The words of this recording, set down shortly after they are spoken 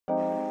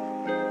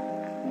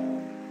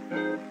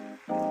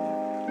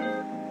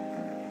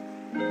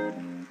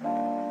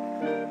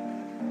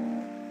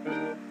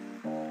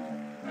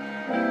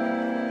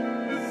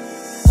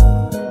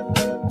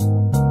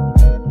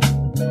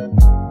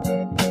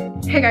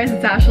guys,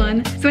 it's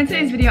Ashlynn. So in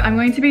today's video, I'm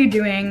going to be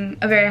doing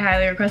a very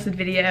highly requested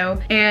video,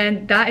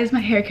 and that is my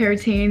hair care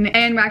routine.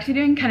 And we're actually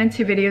doing kind of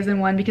two videos in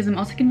one because I'm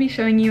also going to be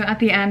showing you at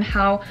the end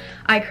how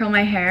I curl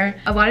my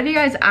hair. A lot of you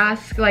guys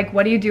ask, like,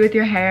 what do you do with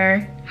your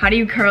hair? How do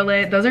you curl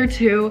it? Those are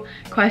two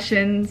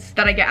questions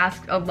that I get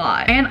asked a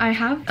lot. And I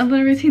have a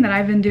little routine that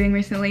I've been doing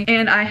recently,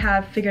 and I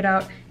have figured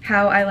out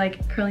how I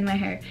like curling my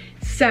hair.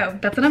 So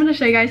that's what I'm gonna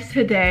show you guys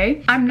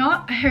today. I'm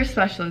not a hair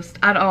specialist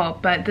at all,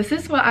 but this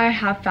is what I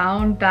have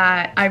found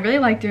that I really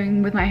like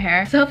doing with my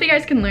hair. So hopefully you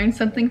guys can learn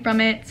something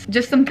from it.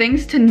 Just some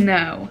things to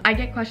know. I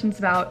get questions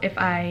about if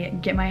I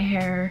get my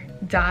hair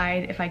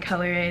dyed, if I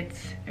color it,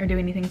 or do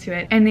anything to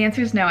it. And the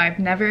answer is no, I've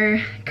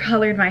never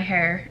colored my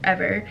hair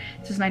ever.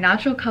 This is my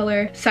natural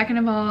color. Second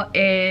of all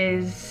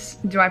is,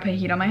 do I put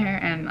heat on my hair?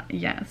 And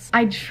yes.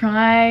 I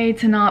try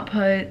to not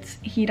put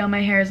heat on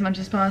my hair as much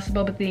as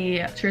possible, but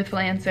the truthful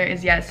answer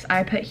is yes,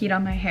 I put heat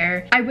on my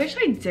hair. I wish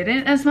I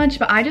didn't as much,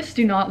 but I just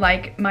do not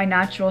like my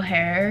natural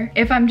hair.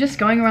 If I'm just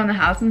going around the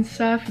house and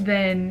stuff,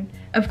 then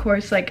of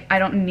course, like, I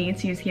don't need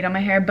to use heat on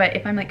my hair, but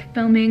if I'm like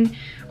filming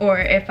or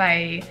if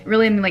I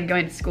really am like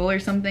going to school or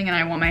something and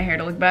I want my hair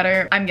to look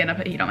better, I'm gonna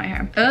put heat on my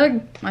hair.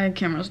 Ugh, my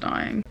camera's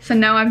dying. So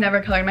no, I've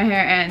never colored my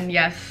hair, and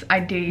yes, I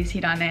do use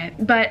heat on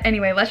it. But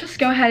anyway, let's just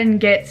go ahead and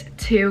get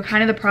to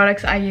kind of the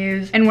products I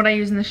use and what I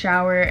use in the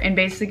shower, and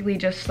basically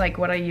just like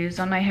what I use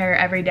on my hair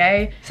every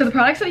day. So the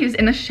products I use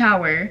in the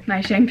shower, my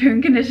shampoo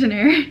and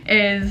conditioner,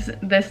 is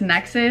this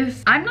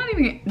Nexus. I'm not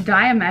even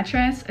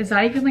diametrous. Is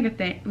that even like a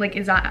thing? Like,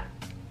 is that,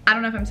 I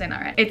don't know if I'm saying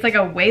that right. It's like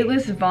a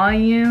weightless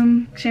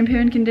volume shampoo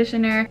and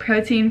conditioner,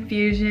 protein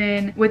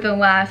fusion with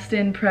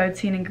elastin,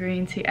 protein, and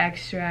green tea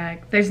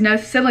extract. There's no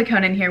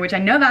silicone in here, which I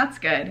know that's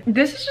good.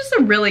 This is just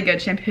a really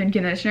good shampoo and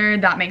conditioner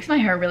that makes my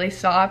hair really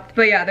soft.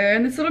 But yeah, they're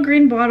in this little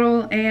green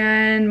bottle,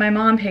 and my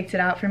mom picked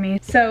it out for me.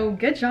 So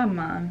good job,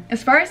 Mom.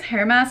 As far as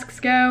hair masks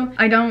go,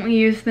 I don't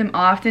use them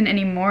often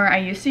anymore. I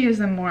used to use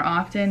them more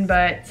often,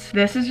 but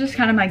this is just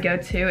kind of my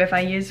go-to if I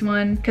use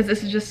one, because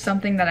this is just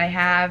something that I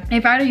have.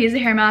 If I were to use a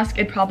hair mask,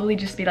 it'd probably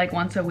just be like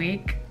once a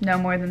week, no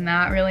more than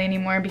that really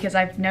anymore, because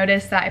I've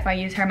noticed that if I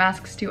use hair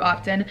masks too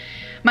often,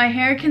 my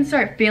hair can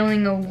start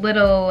feeling a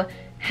little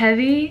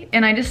heavy,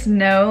 and I just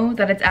know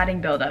that it's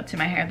adding buildup to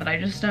my hair that I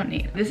just don't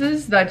need. This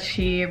is the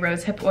Chi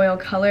Rosehip Oil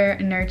Color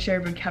Nurture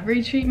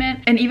Recovery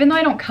Treatment, and even though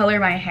I don't color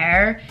my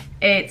hair,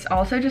 it's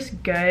also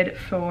just good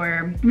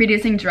for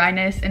reducing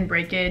dryness and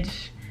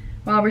breakage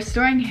while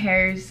restoring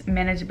hair's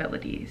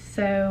manageability.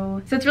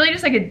 So it's really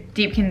just like a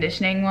deep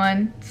conditioning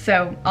one.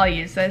 So I'll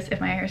use this if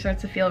my hair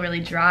starts to feel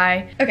really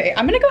dry. Okay,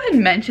 I'm gonna go ahead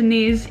and mention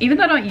these. Even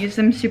though I don't use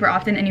them super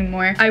often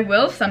anymore, I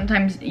will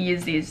sometimes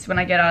use these when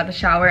I get out of the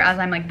shower as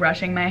I'm like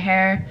brushing my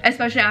hair,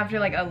 especially after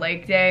like a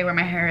lake day where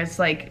my hair is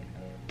like,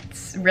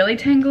 it's really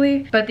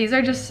tangly. But these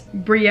are just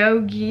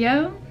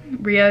Briogeo.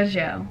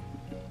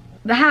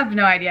 I have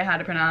no idea how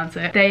to pronounce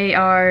it. They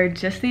are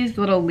just these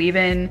little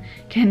leave-in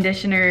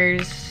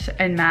conditioners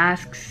and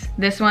masks.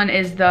 This one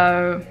is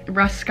the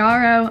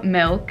Roscaro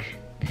Milk.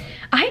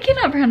 I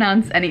cannot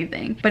pronounce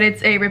anything, but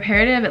it's a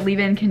reparative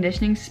leave-in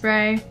conditioning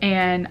spray,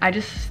 and I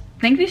just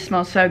think these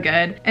smell so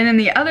good. And then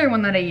the other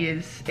one that I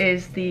use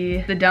is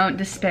the Don't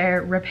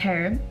Despair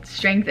Repair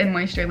Strength and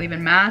Moisture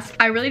Leave-In Mask.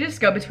 I really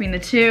just go between the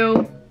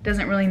two.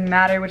 Doesn't really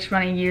matter which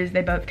one I use,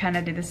 they both kind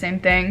of do the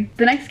same thing.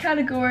 The next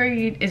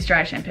category is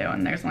dry shampoo,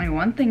 and there's only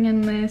one thing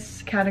in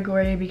this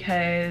category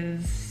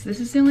because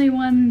this is the only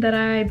one that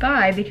I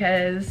buy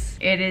because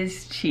it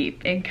is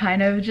cheap. It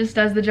kind of just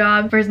does the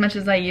job for as much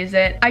as I use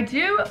it. I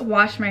do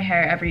wash my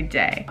hair every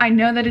day. I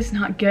know that it's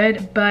not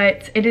good,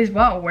 but it is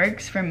what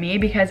works for me,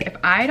 because if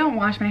I don't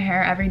wash my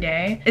hair every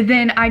day,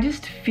 then I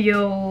just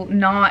feel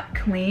not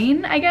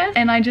clean, I guess,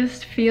 and I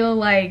just feel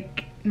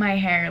like my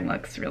hair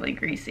looks really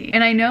greasy.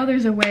 And I know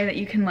there's a way that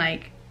you can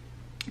like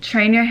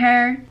train your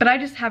hair, but I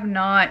just have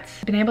not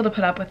been able to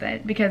put up with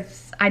it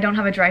because I don't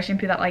have a dry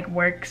shampoo that like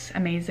works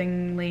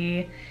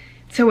amazingly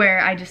to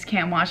where I just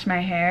can't wash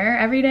my hair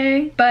every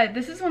day. But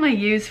this is one I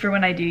use for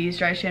when I do use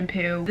dry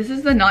shampoo. This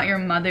is the Not Your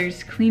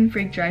Mother's Clean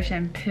Freak Dry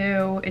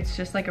Shampoo. It's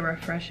just like a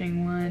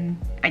refreshing one.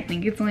 I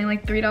think it's only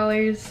like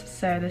 $3,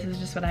 so this is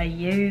just what I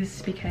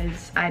use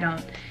because I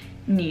don't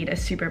need a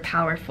super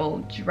powerful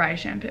dry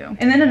shampoo.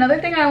 And then another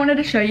thing I wanted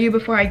to show you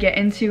before I get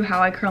into how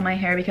I curl my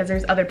hair, because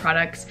there's other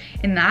products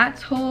in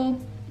that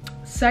whole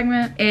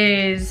segment,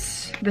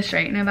 is the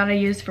straightener that I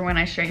use for when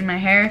I straighten my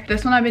hair.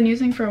 This one I've been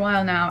using for a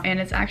while now, and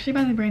it's actually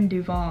by the brand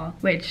Duvall,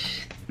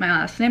 which my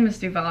last name is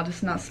Duvall,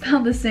 just not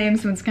spelled the same,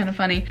 so it's kind of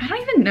funny. I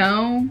don't even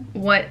know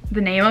what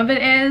the name of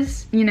it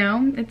is, you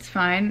know, it's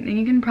fine. And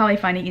you can probably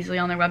find it easily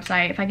on their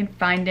website. If I can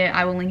find it,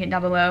 I will link it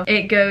down below.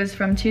 It goes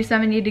from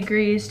 270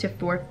 degrees to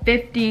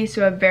 450,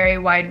 so a very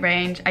wide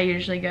range. I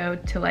usually go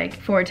to like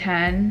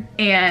 410,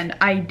 and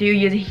I do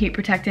use a heat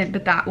protectant,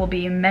 but that will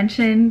be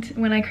mentioned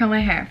when I curl my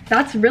hair.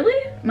 That's really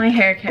my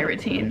hair care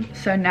routine.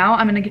 So now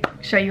I'm gonna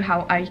show you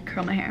how I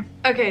curl my hair.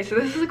 Okay, so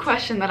this is a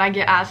question that I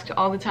get asked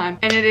all the time,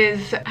 and it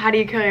is, how do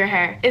you curl your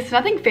hair? It's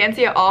nothing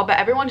fancy at all, but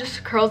everyone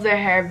just curls their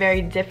hair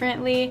very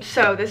differently.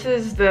 So this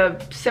is the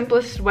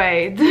simplest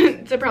way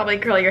to probably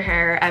curl your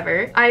hair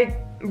ever. I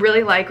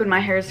really like when my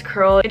hair is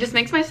curled. It just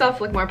makes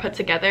myself look more put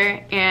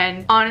together,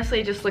 and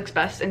honestly it just looks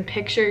best in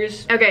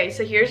pictures. Okay,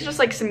 so here's just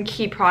like some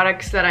key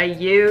products that I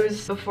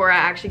use. Before I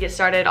actually get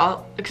started,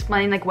 I'll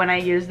explain like when I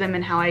use them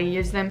and how I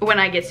use them when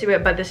I get to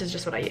it, but this is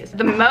just what I use.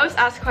 The most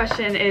asked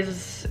question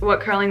is,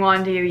 what curling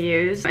wand do you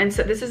use? And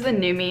so this is the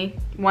Numi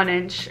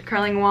 1-inch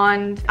curling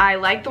wand. I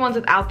like the ones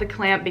without the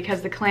clamp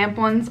because the clamp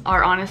ones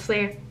are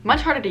honestly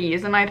much harder to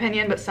use in my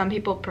opinion, but some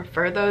people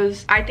prefer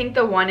those. I think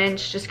the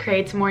 1-inch just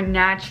creates more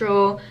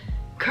natural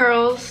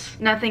curls,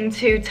 nothing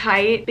too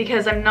tight,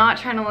 because I'm not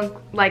trying to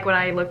look like what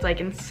I looked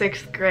like in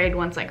 6th grade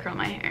once I curl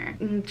my hair.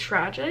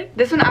 Tragic.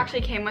 This one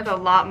actually came with a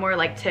lot more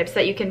like tips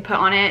that you can put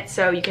on it,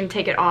 so you can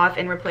take it off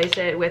and replace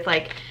it with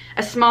like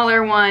a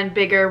smaller one,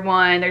 bigger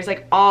one. There's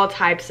like all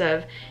types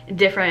of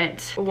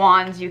different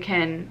wands you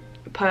can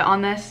put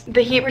on this.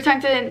 The heat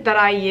protectant that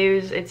I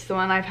use, it's the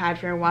one I've had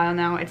for a while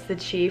now. It's the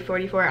Chi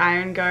 44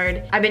 Iron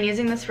Guard. I've been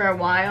using this for a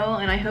while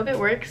and I hope it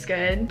works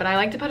good, but I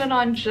like to put it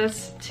on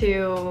just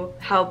to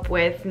help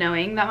with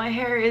knowing that my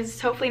hair is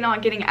hopefully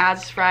not getting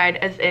as fried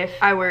as if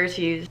I were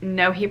to use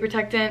no heat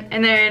protectant.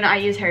 And then I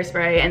use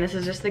hairspray, and this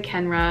is just the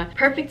Kenra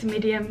Perfect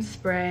Medium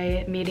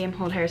Spray, medium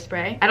hold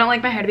hairspray. I don't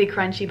like my hair to be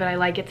crunchy, but I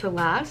like it to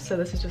last, so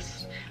this is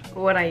just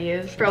what I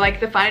use. For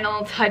like the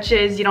final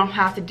touches, you don't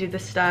have to do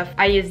this stuff.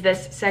 I use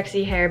this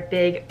Sexy Hair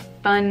Big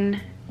Fun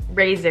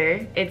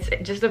Razor. It's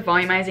just a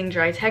volumizing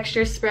dry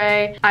texture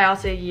spray. I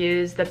also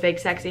use the Big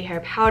Sexy Hair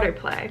Powder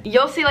Play.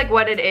 You'll see like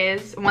what it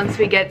is once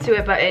we get to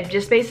it, but it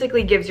just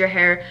basically gives your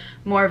hair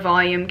more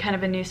volume, kind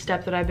of a new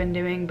step that I've been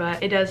doing,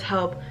 but it does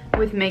help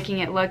with making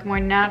it look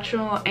more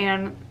natural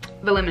and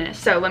voluminous.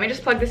 So let me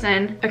just plug this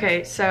in.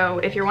 Okay, so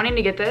if you're wanting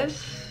to get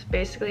this,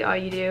 basically all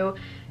you do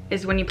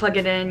is when you plug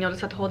it in, you'll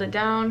just have to hold it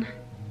down,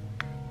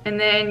 and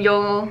then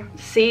you'll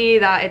see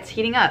that it's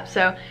heating up.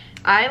 So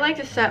I like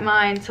to set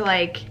mine to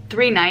like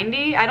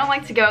 390. I don't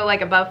like to go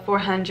like above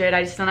 400.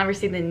 I just don't ever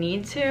see the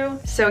need to.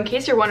 So in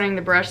case you're wondering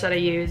the brush that I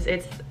use,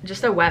 it's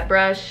just a wet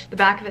brush. The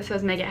back of it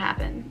says make it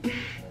happen.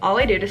 All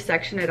I do to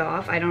section it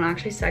off, I don't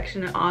actually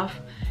section it off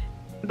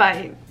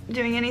by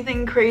doing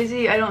anything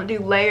crazy. I don't do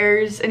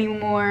layers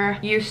anymore.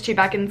 Used to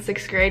back in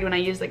 6th grade when I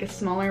used like a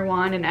smaller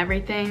wand and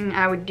everything.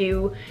 I would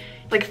do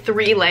like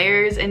 3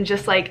 layers and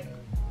just like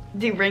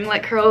do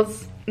ringlet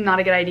curls. Not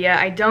a good idea.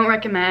 I don't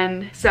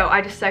recommend. So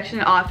I just section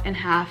it off in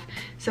half.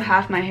 So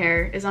half my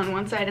hair is on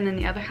one side and then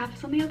the other half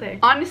is on the other.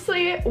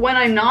 Honestly, when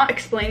I'm not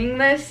explaining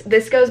this,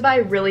 this goes by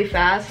really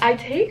fast. I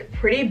take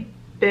pretty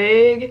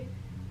big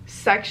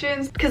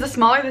sections because the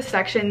smaller the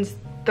sections,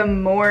 the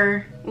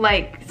more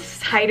like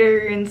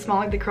tighter and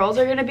smaller the curls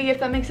are gonna be, if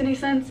that makes any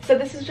sense. So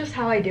this is just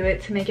how I do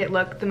it to make it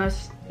look the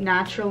most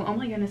natural. Oh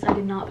my goodness, I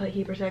did not put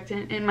heat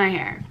protectant in my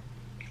hair.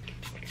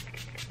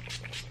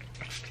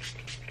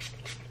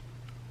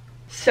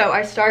 So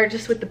I start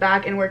just with the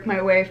back and work my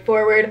way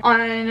forward.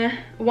 On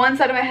one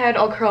side of my head,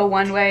 I'll curl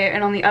one way,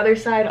 and on the other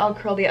side, I'll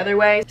curl the other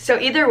way. So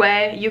either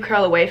way, you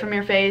curl away from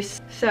your face.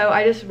 So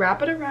I just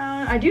wrap it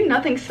around. I do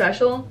nothing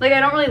special. Like,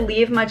 I don't really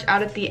leave much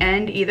out at the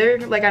end either.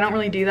 Like, I don't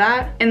really do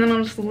that. And then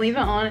I'll just leave it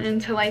on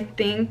until I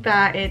think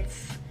that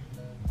it's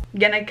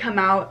gonna come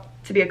out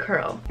to be a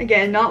curl.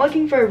 Again, not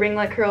looking for a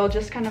ringlet curl,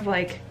 just kind of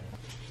like,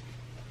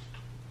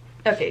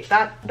 okay,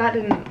 that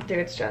didn't do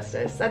its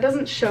justice. That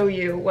doesn't show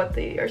you what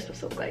they are supposed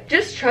to look like.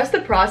 Just trust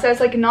the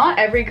process. Like, not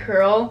every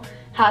curl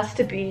has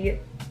to be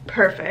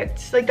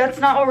perfect. Like, that's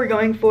not what we're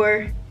going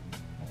for.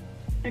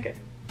 Okay,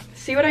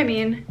 see what I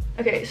mean?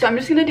 Okay, so I'm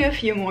just gonna do a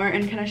few more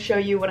and kind of show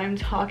you what I'm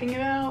talking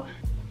about.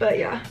 But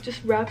yeah,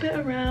 just wrap it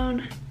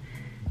around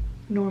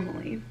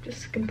normally,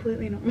 just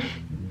completely normal.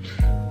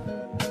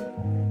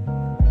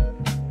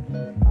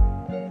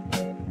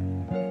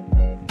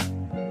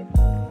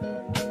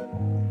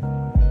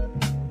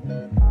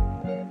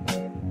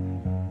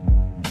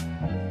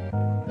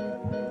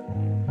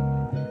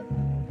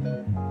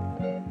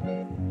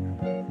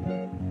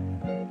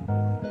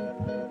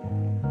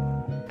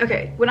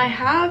 Okay, when I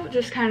have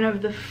just kind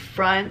of the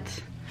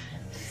front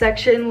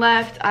section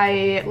left,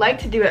 I like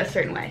to do it a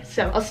certain way.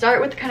 So I'll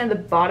start with kind of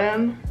the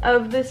bottom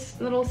of this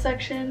little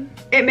section.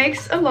 It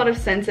makes a lot of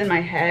sense in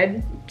my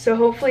head, so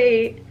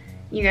hopefully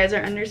you guys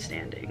are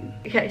understanding.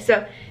 Okay,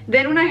 so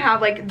then when I have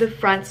like the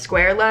front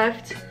square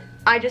left,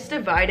 I just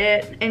divide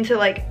it into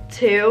like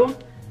 2.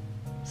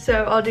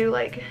 So I'll do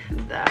like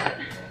that.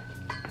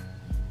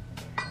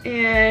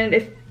 And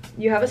if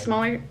you have a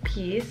smaller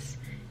piece,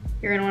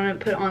 you're gonna wanna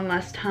put on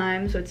less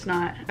time so it's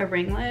not a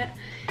ringlet.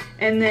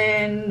 And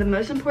then the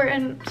most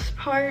important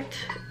part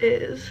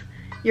is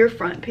your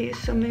front piece.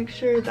 So make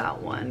sure that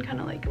one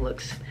kind of like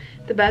looks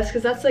the best,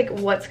 because that's like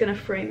what's gonna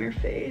frame your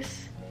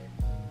face.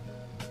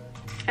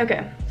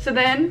 Okay, so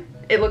then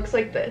it looks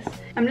like this.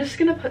 I'm just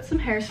gonna put some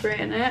hairspray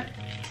in it.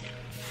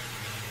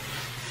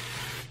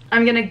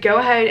 I'm gonna go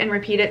ahead and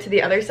repeat it to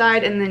the other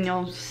side, and then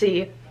you'll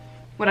see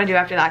what I do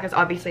after that, because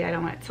obviously I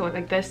don't want it to look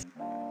like this.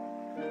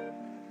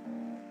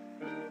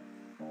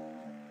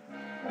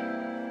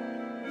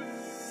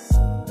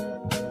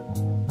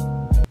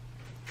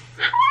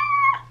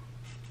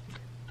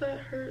 That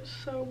hurts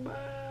so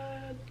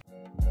bad.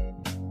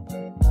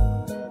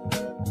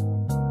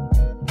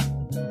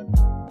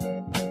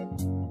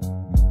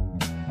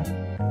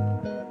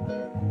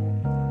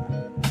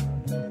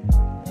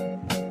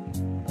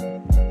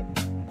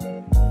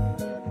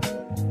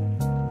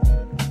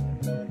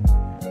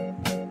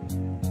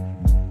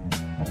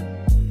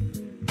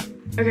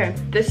 Okay,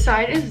 this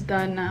side is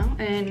done now,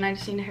 and I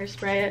just need to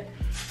hairspray it.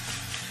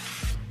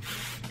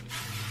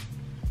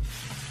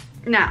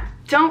 Now,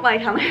 don't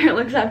like how my hair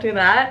looks after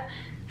that.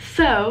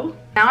 So,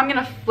 now I'm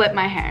gonna flip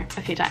my hair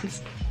a few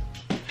times.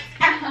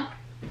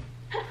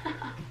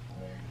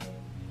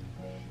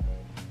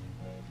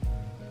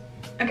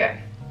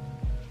 Okay.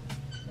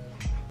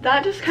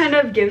 That just kind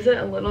of gives it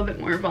a little bit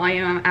more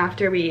volume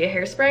after we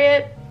hairspray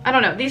it. I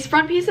don't know, these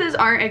front pieces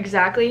aren't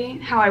exactly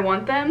how I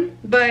want them,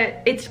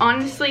 but it's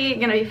honestly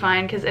gonna be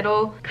fine because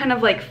it'll kind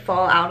of like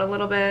fall out a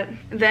little bit.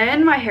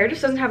 Then my hair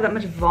just doesn't have that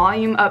much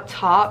volume up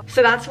top,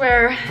 so that's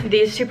where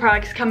these two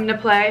products come into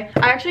play.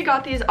 I actually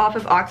got these off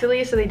of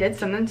Octoly, so they did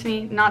send them to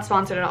me, not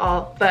sponsored at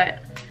all, but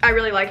I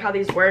really like how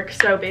these work.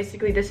 So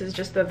basically this is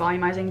just the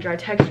volumizing dry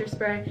texture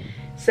spray,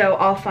 so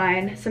I'll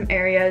find some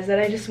areas that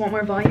I just want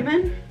more volume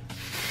in,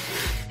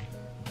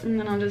 and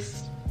then I'll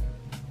just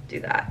do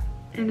that.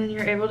 And then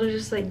you're able to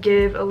just like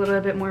give a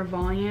little bit more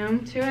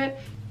volume to it.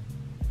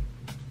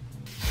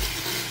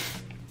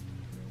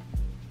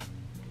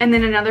 And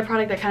then another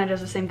product that kind of does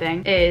the same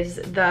thing is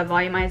the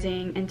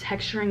volumizing and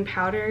texturing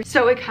powder.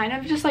 So it kind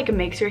of just like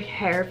makes your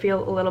hair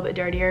feel a little bit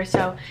dirtier.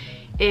 So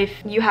if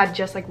you had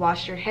just like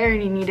washed your hair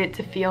and you need it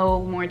to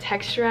feel more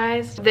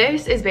texturized,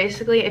 this is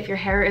basically if your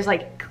hair is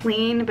like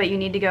clean but you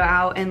need to go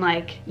out and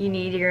like you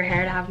need your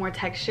hair to have more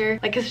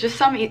texture. Like it's just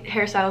some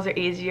hairstyles are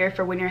easier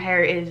for when your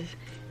hair is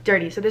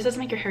dirty, so this doesn't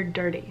make your hair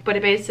dirty, but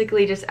it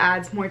basically just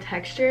adds more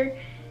texture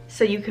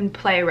so you can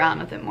play around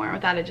with it more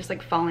without it just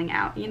like falling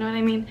out, you know what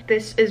I mean?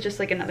 This is just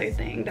like another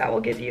thing that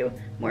will give you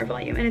more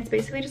volume, and it's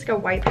basically just a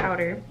white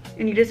powder,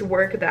 and you just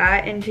work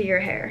that into your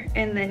hair,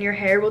 and then your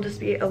hair will just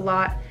be a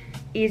lot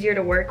easier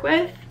to work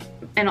with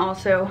and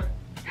also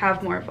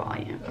have more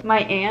volume.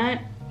 My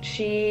aunt,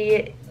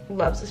 she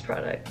loves this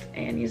product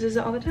and uses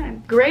it all the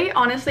time. Great,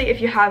 honestly,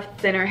 if you have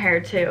thinner hair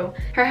too.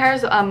 Her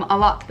hair's a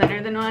lot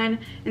thinner than mine,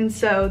 and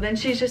so then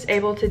she's just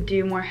able to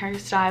do more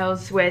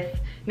hairstyles with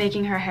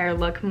making her hair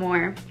look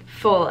more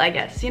full, I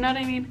guess, you know what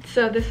I mean?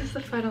 So this is the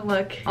final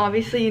look.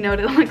 Obviously you know what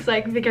it looks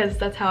like because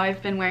that's how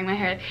I've been wearing my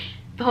hair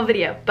the whole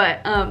video,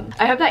 but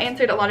I hope that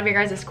answered a lot of your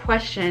guys'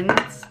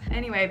 questions.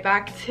 Anyway,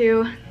 back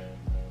to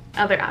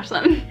other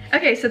Ashlynn.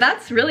 Okay, so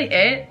that's really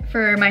it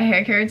for my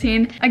hair care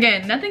routine.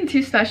 Again, nothing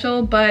too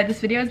special, but this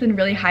video has been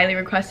really highly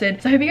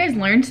requested, so I hope you guys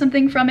learned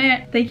something from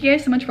it. Thank you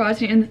guys so much for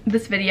watching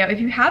this video. If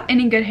you have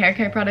any good hair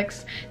care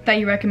products that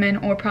you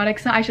recommend or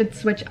products that I should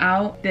switch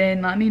out,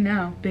 then let me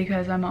know,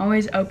 because I'm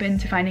always open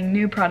to finding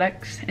new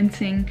products and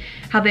seeing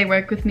how they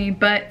work with me,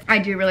 but I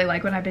do really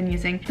like what I've been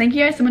using. Thank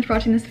you guys so much for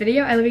watching this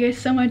video. I love you guys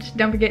so much.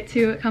 Don't forget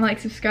to comment, like,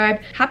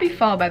 subscribe. Happy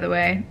fall, by the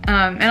way,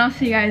 and I'll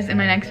see you guys in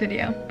my next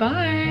video.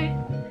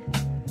 Bye!